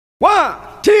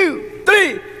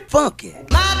funky.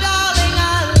 My darling,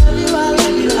 I love you, I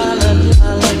love you, I love you,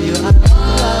 I love you, I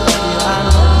love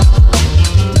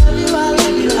you, I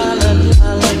love you, I love you,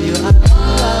 I love you, I love you, I love you, I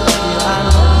love you,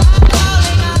 I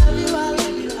love you, I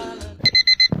love you, I love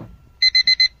you.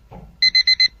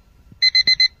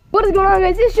 What is going on,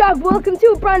 guys? It's Jack. Welcome to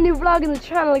a brand new vlog on the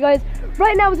channel, guys.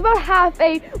 Right now it's about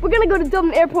 8:30. We're gonna go to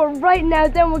Dublin Airport right now.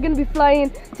 Then we're gonna be flying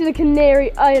to the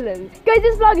Canary Islands. Guys,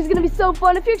 this vlog is gonna be so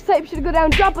fun. If you're excited, you should go down,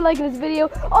 drop a like on this video.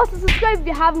 Also subscribe if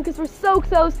you haven't, because we're so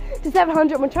close to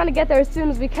 700. We're trying to get there as soon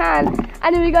as we can.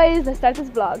 Anyway, guys, let's start this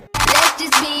vlog. Let's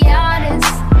just be honest.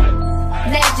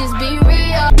 Let's just be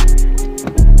real.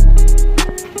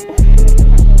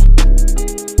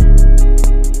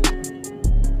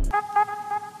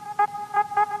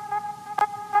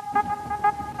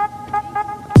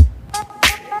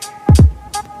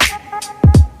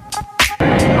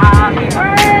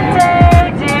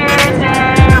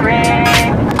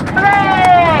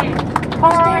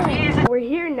 We're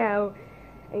here now,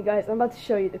 and guys, I'm about to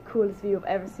show you the coolest view I've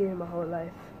ever seen in my whole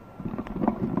life.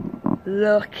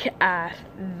 Look at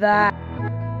that.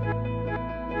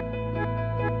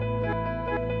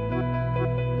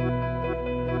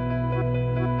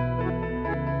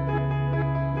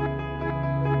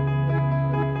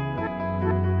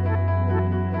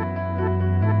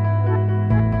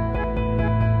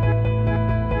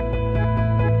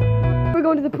 We're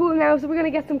going to the pool now, so we're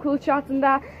gonna get some cool shots in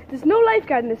that. There's no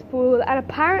lifeguard in this pool, and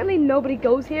apparently nobody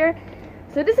goes here,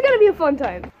 so this is gonna be a fun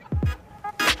time.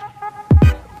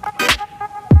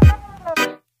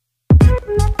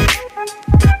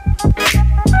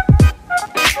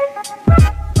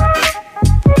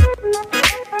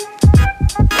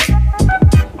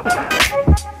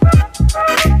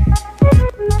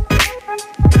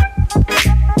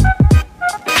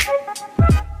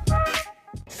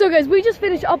 So guys, we just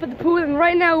finished up at the pool, and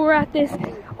right now we're at this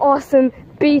awesome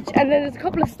beach, and then there's a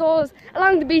couple of stalls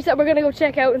along the beach that we're gonna go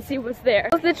check out and see what's there.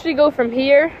 Let's literally go from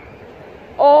here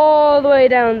all the way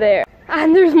down there,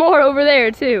 and there's more over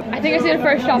there too. I think I see the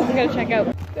first shop I'm gonna check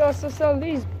out. They also sell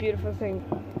these beautiful things.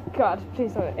 God,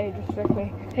 please don't age restrict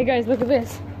me. Hey guys, look at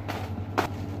this.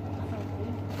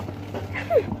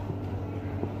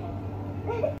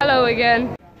 Hello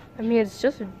again. I mean, it's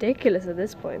just ridiculous at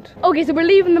this point. Okay, so we're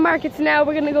leaving the markets now.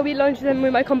 We're gonna go eat lunch, and then we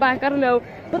might come back, I don't know.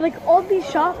 But like, all these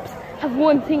shops have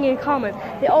one thing in common.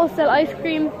 They all sell ice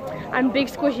cream and big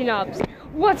squishy knobs.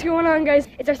 What's going on, guys?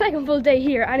 It's our second full day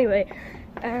here anyway.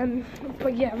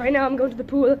 But yeah, right now I'm going to the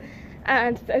pool,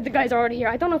 and the guys are already here.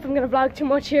 I don't know if I'm gonna vlog too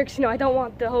much here, because you know, I don't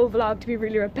want the whole vlog to be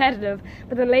really repetitive.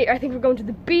 But then later I think we're going to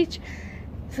the beach.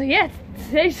 So yeah,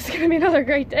 today's just gonna be another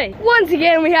great day. Once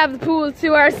again, we have the pool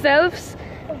to ourselves.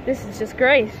 This is just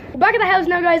great. We're back at the house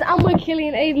now, guys. I'm with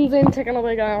Killian. Aiden's in taking a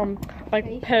like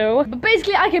poo. But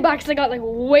basically I came back because I got like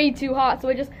way too hot, so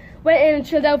I just went in and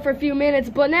chilled out for a few minutes.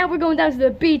 But now we're going down to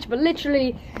the beach, but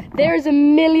literally there's a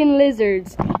million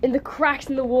lizards in the cracks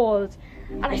in the walls.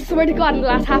 And I swear to God, in the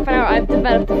last half an hour I've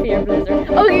developed a fear of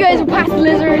lizards. Okay guys, we're past the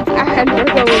lizards and we're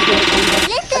going to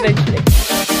eventually.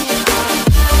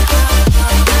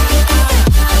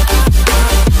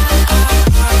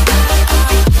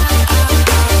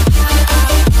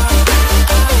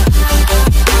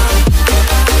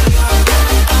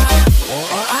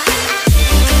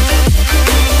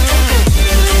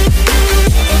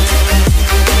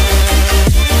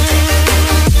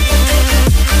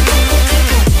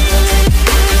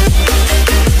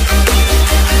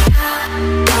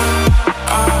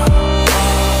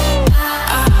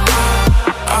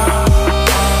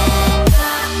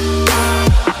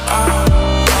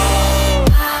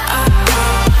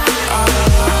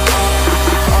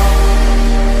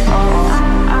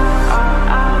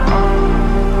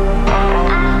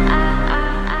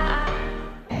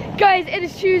 Guys, it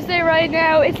is Tuesday right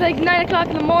now. It's like 9 o'clock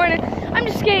in the morning. I'm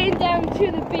just skating down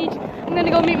to the beach. I'm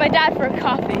gonna go meet my dad for a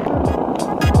coffee.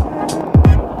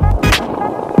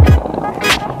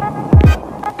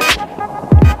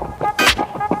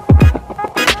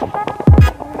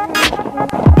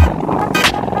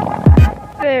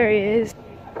 There he is.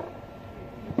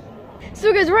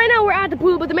 So guys, right now we're at the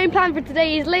pool, but the main plan for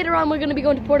today is later on we're gonna be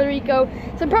going to Puerto Rico.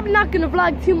 So I'm probably not gonna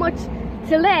vlog too much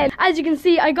till then. As you can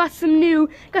see, I got some new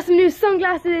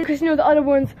sunglasses, because you know the other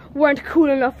ones weren't cool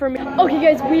enough for me. Okay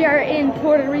guys, we are in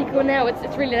Puerto Rico now.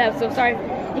 It's really loud, so sorry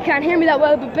you can't hear me that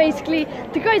well, but basically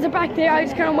the guys are back there. I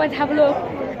just kind of went to have a look,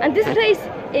 and this place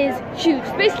is huge.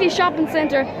 It's basically a shopping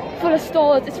center full of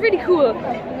stalls. It's really cool.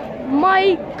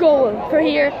 My goal for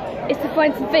here is to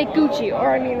find some fake Gucci,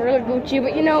 or I mean real Gucci,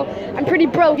 but you know, I'm pretty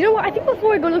broke. You know what, I think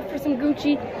before I go look for some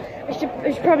Gucci, I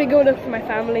I should probably go look for my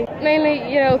family.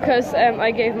 Mainly, you know, because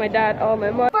I gave my dad all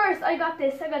my money. First, I got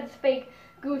this fake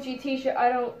Gucci t-shirt. I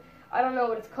don't know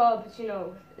what it's called, but you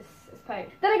know, it's pink.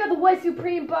 Then I got the white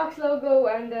Supreme box logo,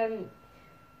 and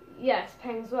yeah, it's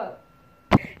pink as well.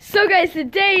 So guys,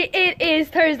 today it is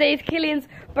Thursday. It's Killian's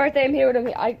birthday. I'm here with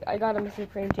him. I got him a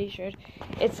Supreme t-shirt.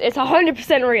 It's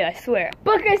 100% real, I swear.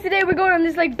 But guys, today we're going on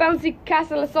this like bouncy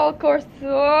castle assault course.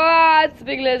 Oh, it's a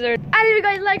big lizard. Anyway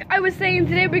guys, like I was saying,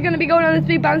 today we're going to be going on this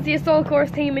big bouncy assault course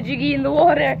thingamajiggy in the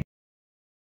water.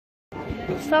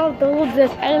 So dudes,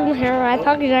 it's Aiden here. I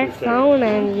talk Jack Stone,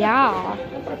 and yeah.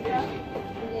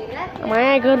 Am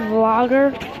I a good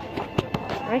vlogger?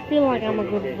 I feel like I'm a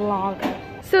good vlogger.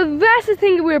 So that's the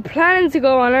thing we were planning to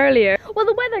go on earlier. Well,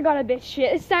 the weather got a bit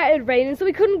shit. It started raining, so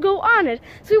we couldn't go on it.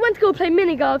 So we went to go play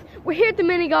mini golf. We're here at the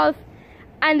mini golf,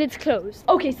 and it's closed.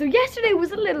 Okay, so yesterday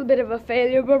was a little bit of a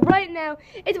failure, but right now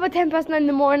it's about 9:10 in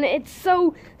the morning. It's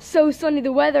so sunny.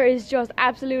 The weather is just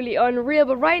absolutely unreal.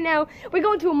 But right now we're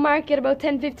going to a market about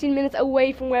 10-15 minutes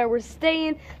away from where we're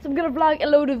staying. So I'm gonna vlog a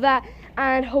load of that,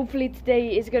 and hopefully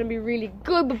today is gonna be really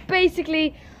good. But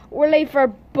basically, we're late for our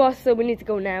bus, so we need to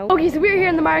go now. Okay, so we're here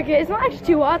in the market. It's not actually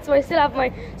too hot, so I still have my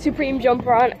Supreme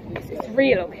jumper on. It's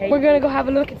real, okay? We're gonna go have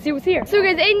a look and see what's here. So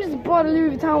guys, Aiden just bought a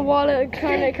Louis Vuitton wallet.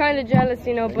 Kinda jealous,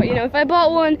 you know, but you know, if I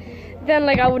bought one, then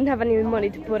like I wouldn't have any money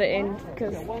to put it in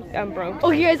because I'm broke.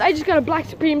 Okay guys, I just got a black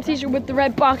Supreme t-shirt with the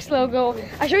red box logo.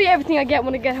 I'll show you everything I get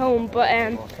when I get home, but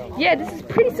yeah, this is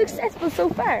pretty successful so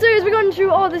far. So guys, we're going through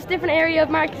all this different area of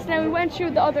markets now. We went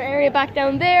through the other area back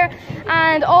down there,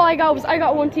 and all I got was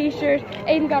one t-shirt,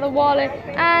 Aiden got a wallet,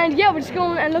 and yeah, we're just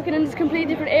going and looking in this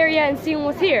completely different area and seeing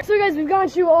what's here. So guys, we've gone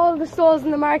through all the stalls in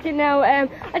the market now. I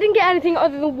didn't get anything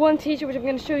other than one t-shirt, which I'm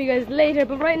going to show you guys later,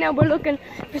 but right now we're looking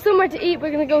for somewhere to eat. We're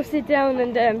going to go sit down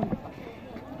and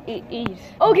eat.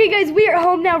 Okay guys, we are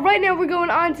home now. Right now we're going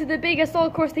on to the big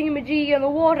assault course thingamajiggy on the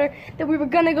water that we were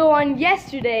gonna go on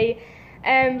yesterday.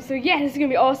 So yeah, this is gonna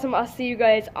be awesome. I'll see you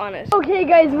guys on it. Okay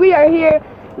guys, we are here.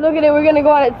 Look at it, we're gonna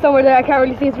go on it somewhere there. I can't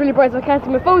really see, it's really bright, so I can't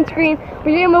see my phone screen.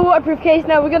 We're doing my waterproof case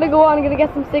now. We're gonna go on, I'm gonna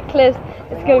get some sick clips.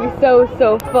 It's gonna be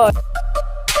so fun.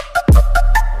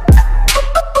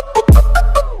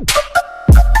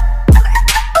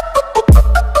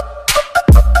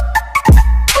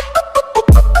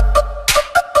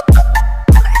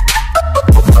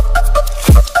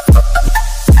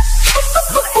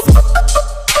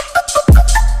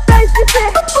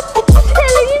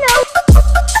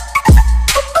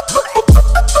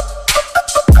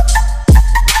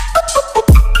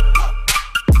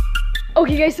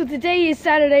 Okay guys, so today is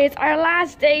Saturday. It's our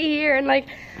last day here, and like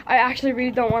I actually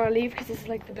really don't want to leave because this is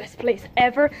like the best place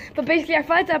ever. But basically our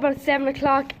flight's at about 7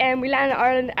 o'clock and we land in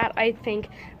Ireland at I think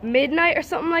midnight or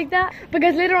something like that. But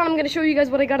guys, later on I'm going to show you guys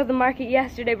what I got at the market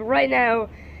yesterday, but right now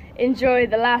enjoy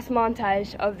the last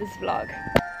montage of this vlog.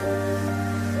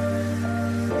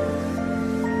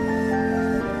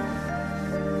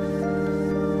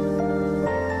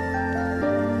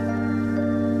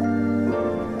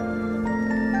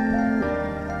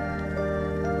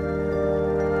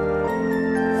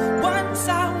 Once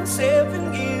I was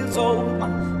 7 years old, my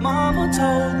mama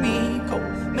told me, go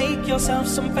make yourself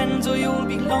some friends or you'll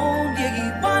be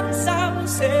lonely. Once I was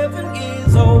 7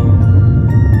 years old.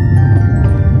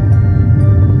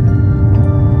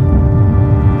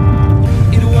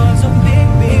 It was a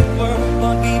big world,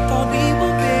 but we thought we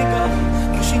were bigger,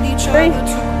 pushing each other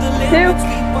to the limits.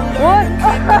 We were learning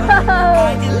quicker.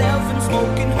 By 11,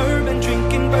 smoking herb and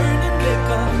drinking burning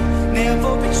liquor.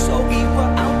 Never rich, so we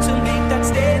were out to make that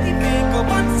steady figure.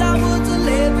 Once I was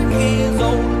 11 years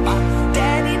old, my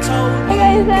daddy told me,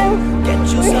 get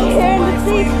yourself a wife for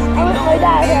you to know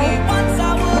me. Once I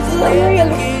was 11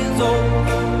 years old.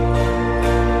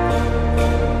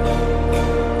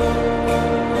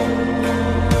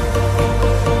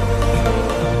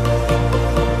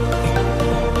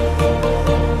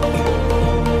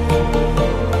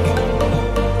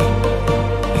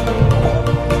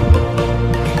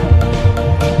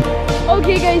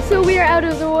 Okay guys, so we are out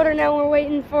of the water now. We're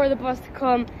waiting for the bus to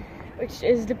come, which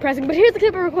is depressing. But here's the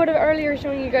clip I recorded earlier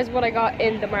showing you guys what I got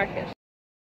in the market.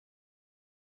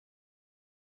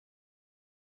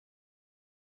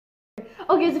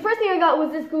 Okay, so the first thing I got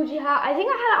was this Gucci hat. I think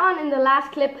I had it on in the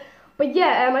last clip, but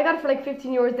yeah, I got it for like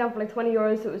 15 euros, down for like 20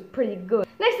 euros, so it was pretty good.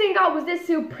 Next thing I got was this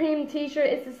Supreme t-shirt.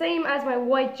 It's the same as my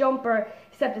white jumper,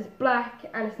 except it's black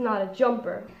and it's not a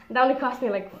jumper. That only cost me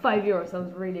like 5 euros, so it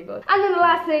was really good. And then the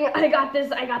last thing, I got this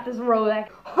Rolex.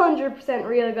 100%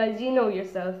 real, guys, you know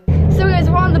yourself. So guys,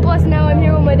 we're on the bus now. I'm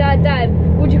here with my dad. Dad,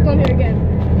 would you come here again?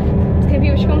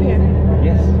 Would you come here?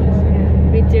 Yes.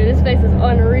 Me too, this place is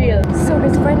unreal. So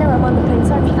guys, right now I'm on the plane,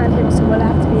 sorry if you can't hear me, so we'll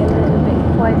have to be a little bit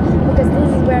quiet because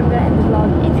this is where I'm going to end the vlog.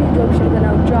 If you enjoyed, be sure to go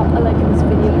now, drop a like in this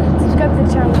video, subscribe to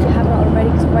the channel if you haven't already,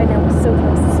 because right now we're so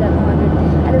close to 700,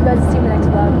 and I'd love to see you in the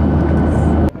next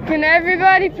vlog. Can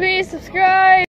everybody please subscribe?